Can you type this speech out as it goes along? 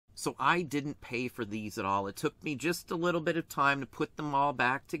So I didn't pay for these at all. It took me just a little bit of time to put them all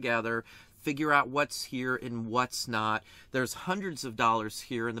back together, figure out what's here and what's not. There's hundreds of dollars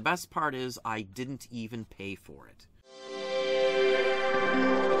here, and the best part is I didn't even pay for it.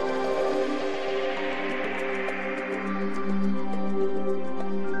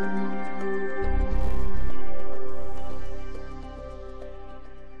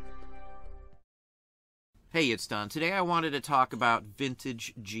 Hey, it's Don. Today I wanted to talk about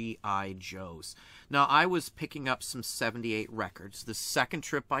vintage G.I. Joes. Now, I was picking up some 78 records. The second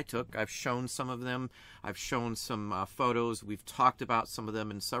trip I took, I've shown some of them. I've shown some photos. We've talked about some of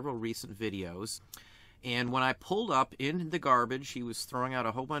them in several recent videos. And when I pulled up in the garbage, he was throwing out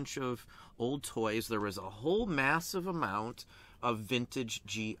a whole bunch of old toys. There was a whole massive amount of vintage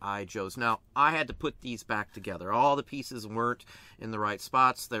G.I. Joes. Now, I had to put these back together. All the pieces weren't in the right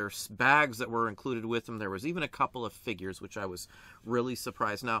spots. There's bags that were included with them. There was even a couple of figures, which I was really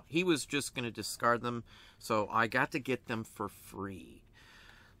surprised. Now, he was just going to discard them, so I got to get them for free.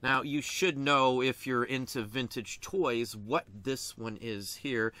 Now, you should know, if you're into vintage toys, what this one is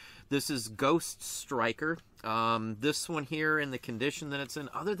here. This is Ghost Striker. This one here, in the condition that it's in,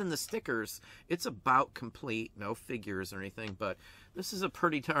 other than the stickers, it's about complete. No figures or anything, but this is a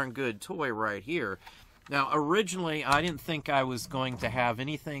pretty darn good toy right here. Now, originally, I didn't think I was going to have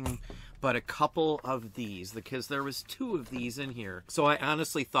anything but a couple of these, because there was 2 of these in here. So I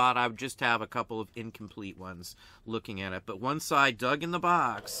honestly thought I would just have a couple of incomplete ones looking at it. But once I dug in the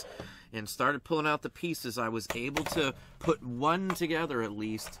box and started pulling out the pieces, I was able to put one together at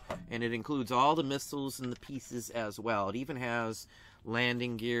least, and it includes all the missiles and the pieces as well. It even has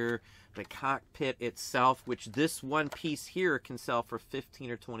landing gear, the cockpit itself, which this one piece here can sell for $15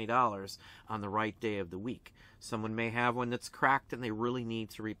 or $20 on the right day of the week. Someone may have one that's cracked and they really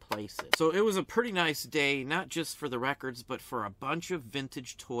need to replace it. So it was a pretty nice day, not just for the records, but for a bunch of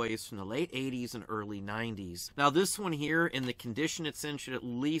vintage toys from the late 80s and early 90s. Now, this one here, in the condition it's in, should at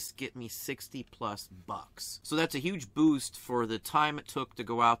least get me 60 plus bucks. So that's a huge boost for the time it took to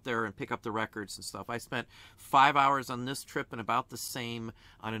go out there and pick up the records and stuff. I spent 5 hours on this trip and about the same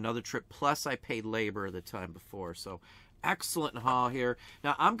on another trip, plus I paid labor the time before. So excellent haul here.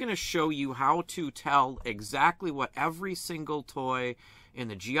 Now, I'm going to show you how to tell exactly what every single toy in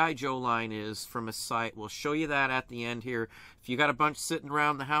the G.I. Joe line is from a site. We'll show you that at the end here. If you got a bunch sitting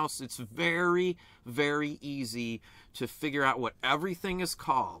around the house, it's very, very easy to figure out what everything is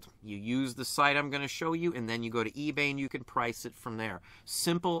called. You use the site I'm going to show you, and then you go to eBay and you can price it from there.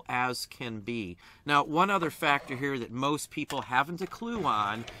 Simple as can be. Now, one other factor here that most people haven't a clue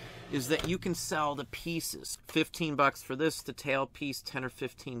on is that you can sell the pieces. 15 bucks for this, the tail piece, 10 or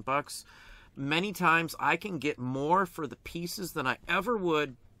 15 bucks. Many times I can get more for the pieces than I ever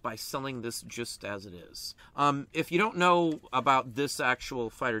would by selling this just as it is. If you don't know about this actual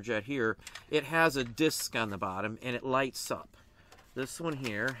fighter jet here, it has a disc on the bottom and it lights up. This one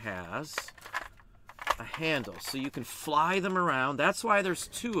here has a handle, so you can fly them around. That's why there's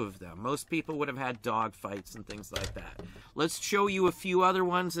 2 of them. Most people would have had dog fights and things like that. Let's show you a few other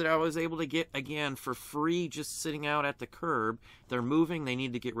ones that I was able to get, again, for free, just sitting out at the curb. They're moving. They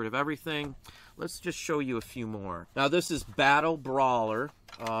need to get rid of everything. Let's just show you a few more. Now, this is Battle Brawler.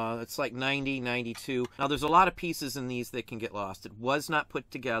 It's like 90, 92. Now, there's a lot of pieces in these that can get lost. It was not put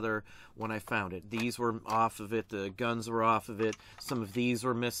together when I found it. These were off of it. The guns were off of it. Some of these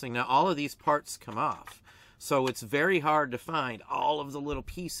were missing. Now, all of these parts come off. So it's very hard to find all of the little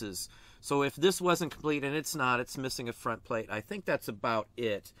pieces. So if this wasn't complete, and it's not, it's missing a front plate. I think that's about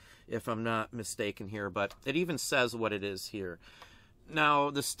it, if I'm not mistaken here. But it even says what it is here. Now,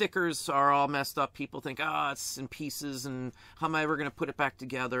 the stickers are all messed up. People think, it's in pieces, and how am I ever going to put it back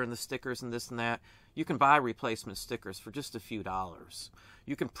together, and the stickers and this and that. You can buy replacement stickers for just a few dollars.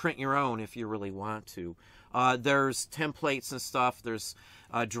 You can print your own if you really want to. There's templates and stuff. There's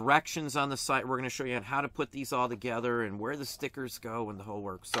directions on the site. We're going to show you on how to put these all together and where the stickers go and the whole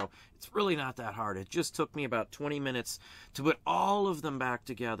work. So it's really not that hard. It just took me about 20 minutes to put all of them back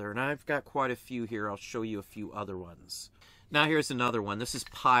together. And I've got quite a few here. I'll show you a few other ones. Now here's another one. This is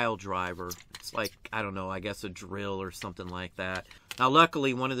Pile Driver. It's like, I don't know, I guess a drill or something like that. Now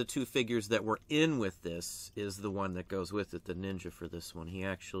luckily, one of the 2 figures that were in with this is the one that goes with it, the Ninja for this one. He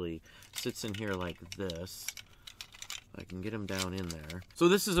actually sits in here like this. I can get him down in there. So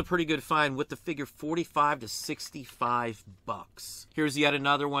this is a pretty good find with the figure, 45 to 65 bucks. Here's yet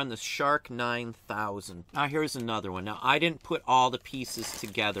another one, the Shark 9000. Now here's another one. Now I didn't put all the pieces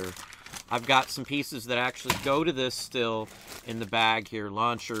together. I've got some pieces that actually go to this still in the bag here,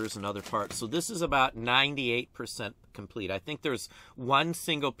 launchers and other parts. So this is about 98% complete. I think there's one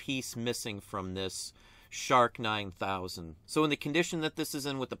single piece missing from this Shark 9000. So in the condition that this is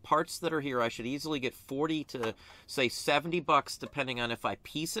in with the parts that are here, I should easily get 40 to say 70 bucks depending on if I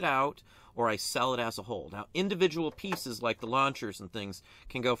piece it out or I sell it as a whole. Now, individual pieces like the launchers and things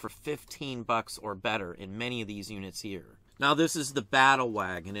can go for 15 bucks or better in many of these units here. Now, this is the Battle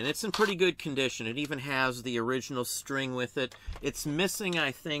Wagon, and it's in pretty good condition. It even has the original string with it. It's missing,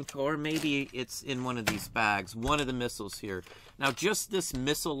 I think, or maybe it's in one of these bags, one of the missiles here. Now, just this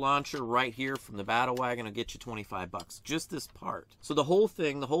missile launcher right here from the Battle Wagon will get you 25 bucks. Just this part. So the whole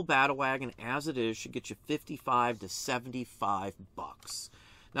thing, the whole Battle Wagon as it is, should get you 55 to 75 bucks.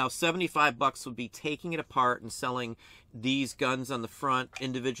 Now, 75 bucks would be taking it apart and selling these guns on the front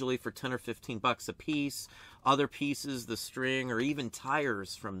individually for 10 or 15 bucks a piece. Other pieces, the string, or even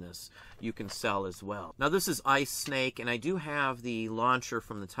tires from this, you can sell as well. Now, this is Ice Snake, and I do have the launcher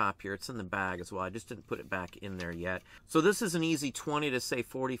from the top here. It's in the bag as well. I just didn't put it back in there yet. So this is an easy 20 to say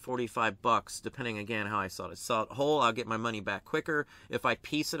 40, 45 bucks, depending again how I sell it. Sell it whole, I'll get my money back quicker. If I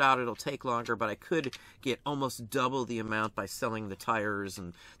piece it out, it'll take longer, but I could get almost double the amount by selling the tires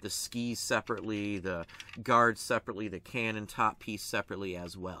and the skis separately, the guards separately, the cannon top piece separately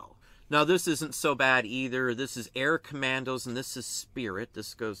as well. Now, this isn't so bad either. This is Air Commandos, and this is Spirit.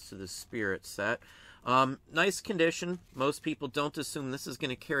 This goes to the Spirit set. Nice condition. Most people don't assume this is going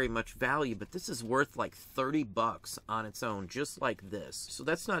to carry much value, but this is worth like 30 bucks on its own, just like this. So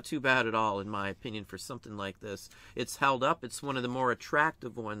that's not too bad at all, in my opinion, for something like this. It's held up. It's one of the more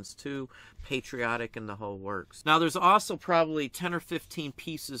attractive ones, too. Patriotic and the whole works. Now, there's also probably 10 or 15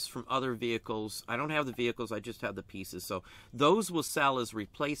 pieces from other vehicles. I don't have the vehicles. I just have the pieces. So those will sell as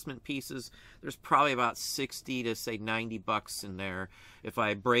replacement pieces. There's probably about 60 to, say, 90 bucks in there if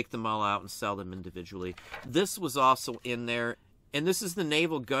I break them all out and sell them individually. This was also in there, and this is the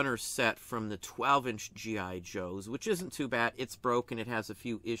Naval Gunner set from the 12-inch G.I. Joes, which isn't too bad. It's broken. It has a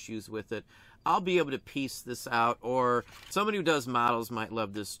few issues with it. I'll be able to piece this out, or somebody who does models might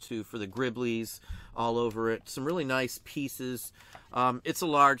love this too, for the Griblies all over it. Some really nice pieces. It's a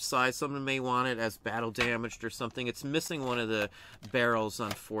large size. Someone may want it as battle damaged or something. It's missing one of the barrels,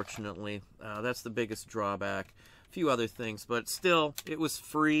 unfortunately. That's the biggest drawback. Few other things, but still, it was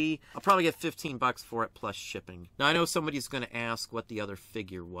free. I'll probably get 15 bucks for it plus shipping. Now, I know somebody's going to ask what the other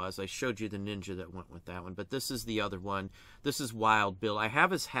figure was. I showed you the ninja that went with that one, but this is the other one. This is Wild Bill. I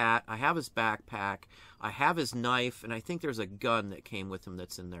have his hat, I have his backpack, I have his knife, and I think there's a gun that came with him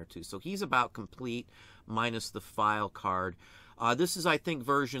that's in there too. So he's about complete, minus the file card. This is, I think,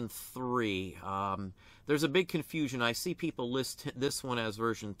 version 3. There's a big confusion. I see people list this one as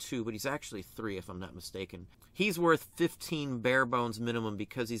version 2, but he's actually 3 if I'm not mistaken. He's worth 15 bare bones minimum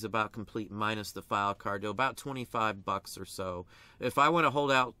because he's about complete minus the file card, to about 25 bucks or so. If I want to hold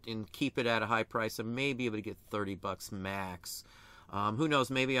out and keep it at a high price, I may be able to get 30 bucks max. Who knows,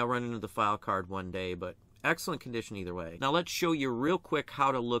 maybe I'll run into the file card one day, but excellent condition either way. Now let's show you real quick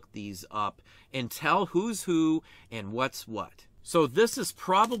how to look these up and tell who's who and what's what. So this is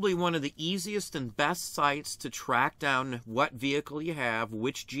probably one of the easiest and best sites to track down what vehicle you have,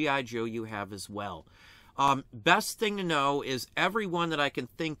 which G.I. Joe you have as well. Best thing to know is every one that I can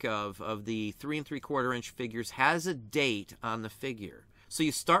think of the 3 3/4 inch figures has a date on the figure. So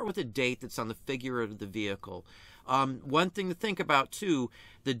you start with a date that's on the figure of the vehicle. One thing to think about too,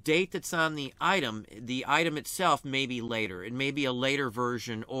 the date that's on the item itself may be later. It may be a later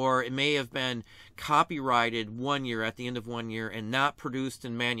version, or it may have been copyrighted 1 year, at the end of 1 year, and not produced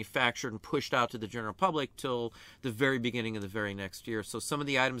and manufactured and pushed out to the general public till the very beginning of the very next year. So some of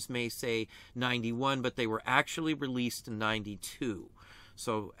the items may say 91, but they were actually released in 92.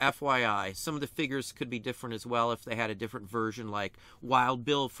 So FYI, some of the figures could be different as well if they had a different version, like Wild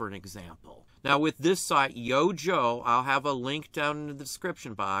Bill, for an example. Now with this site, Yo Joe, I'll have a link down in the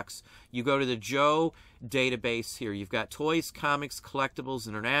description box. You go to the Joe database here. You've got toys, comics, collectibles,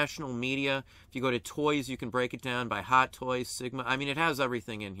 international, media. If you go to toys, you can break it down by Hot Toys, Sigma. I mean, it has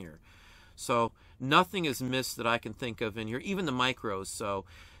everything in here. So nothing is missed that I can think of in here, even the micros. So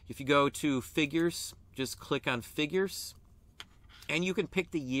if you go to figures, just click on figures, and you can pick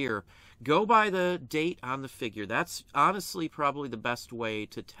the year. Go by the date on the figure. That's honestly probably the best way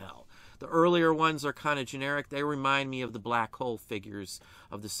to tell. The earlier ones are kind of generic. They remind me of the black hole figures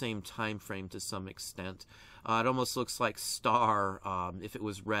of the same time frame to some extent. It almost looks like Star if it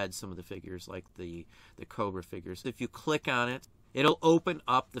was red, some of the figures, like the Cobra figures. If you click on it, it'll open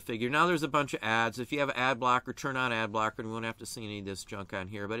up the figure. Now there's a bunch of ads. If you have an ad blocker, turn on ad blocker, and we won't have to see any of this junk on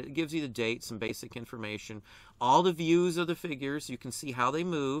here. But it gives you the date, some basic information. All the views of the figures, you can see how they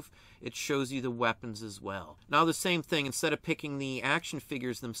move. It shows you the weapons as well. Now the same thing, instead of picking the action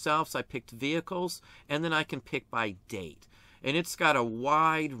figures themselves, I picked vehicles, and then I can pick by date. And it's got a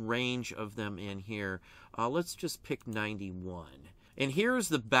wide range of them in here. Let's just pick 91. And here's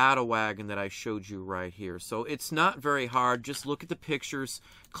the battle wagon that I showed you right here. So it's not very hard. Just look at the pictures,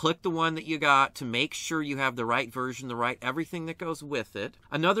 click the one that you got to make sure you have the right version, the right everything that goes with it.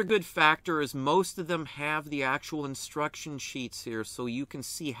 Another good factor is most of them have the actual instruction sheets here so you can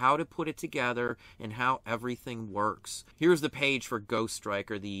see how to put it together and how everything works. Here's the page for Ghost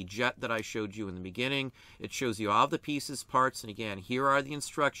Striker, the jet that I showed you in the beginning. It shows you all the pieces, parts, and again, here are the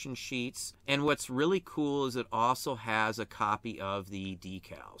instruction sheets. And what's really cool is it also has a copy of the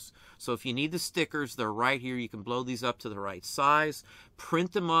decals. So if you need the stickers, they're right here. You can blow these up to the right size,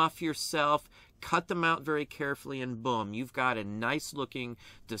 print them off yourself, cut them out very carefully, and boom, you've got a nice looking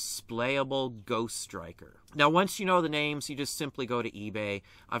displayable Ghost Striker. Now once you know the names, you just simply go to eBay.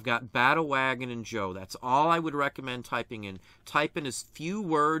 I've got Battle Wagon and Joe. That's all I would recommend typing in. Type in as few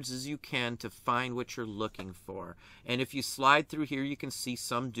words as you can to find what you're looking for. And if you slide through here, you can see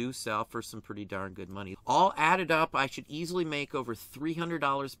some do sell for some pretty darn good money. All added up, I should easily make over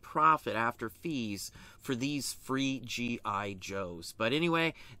 $300 profit after fees for these free G.I. Joes. But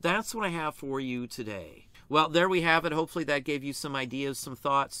anyway, that's what I have for you today. Well, there we have it. Hopefully that gave you some ideas, some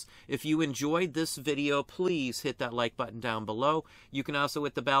thoughts. If you enjoyed this video, please hit that like button down below. You can also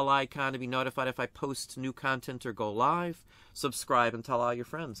hit the bell icon to be notified if I post new content or go live. Subscribe and tell all your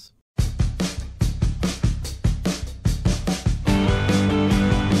friends.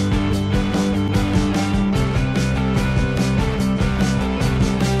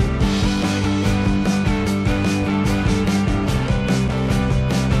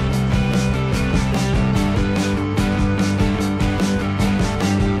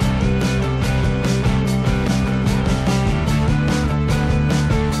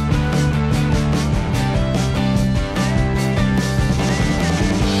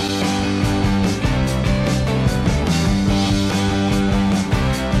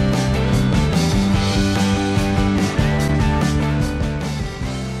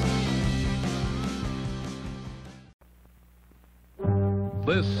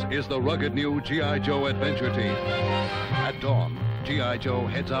 This is the rugged new G.I. Joe adventure team. At dawn, G.I. Joe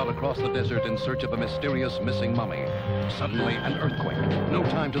heads out across the desert in search of a mysterious missing mummy. Suddenly, an earthquake. No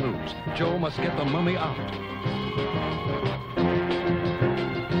time to lose. Joe must get the mummy out.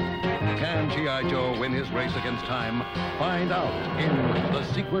 Can G.I. Joe win his race against time? Find out in The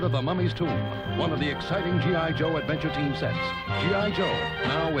Secret of the Mummy's Tomb, one of the exciting G.I. Joe adventure team sets. G.I. Joe,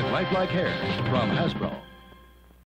 now with lifelike hair from Hasbro.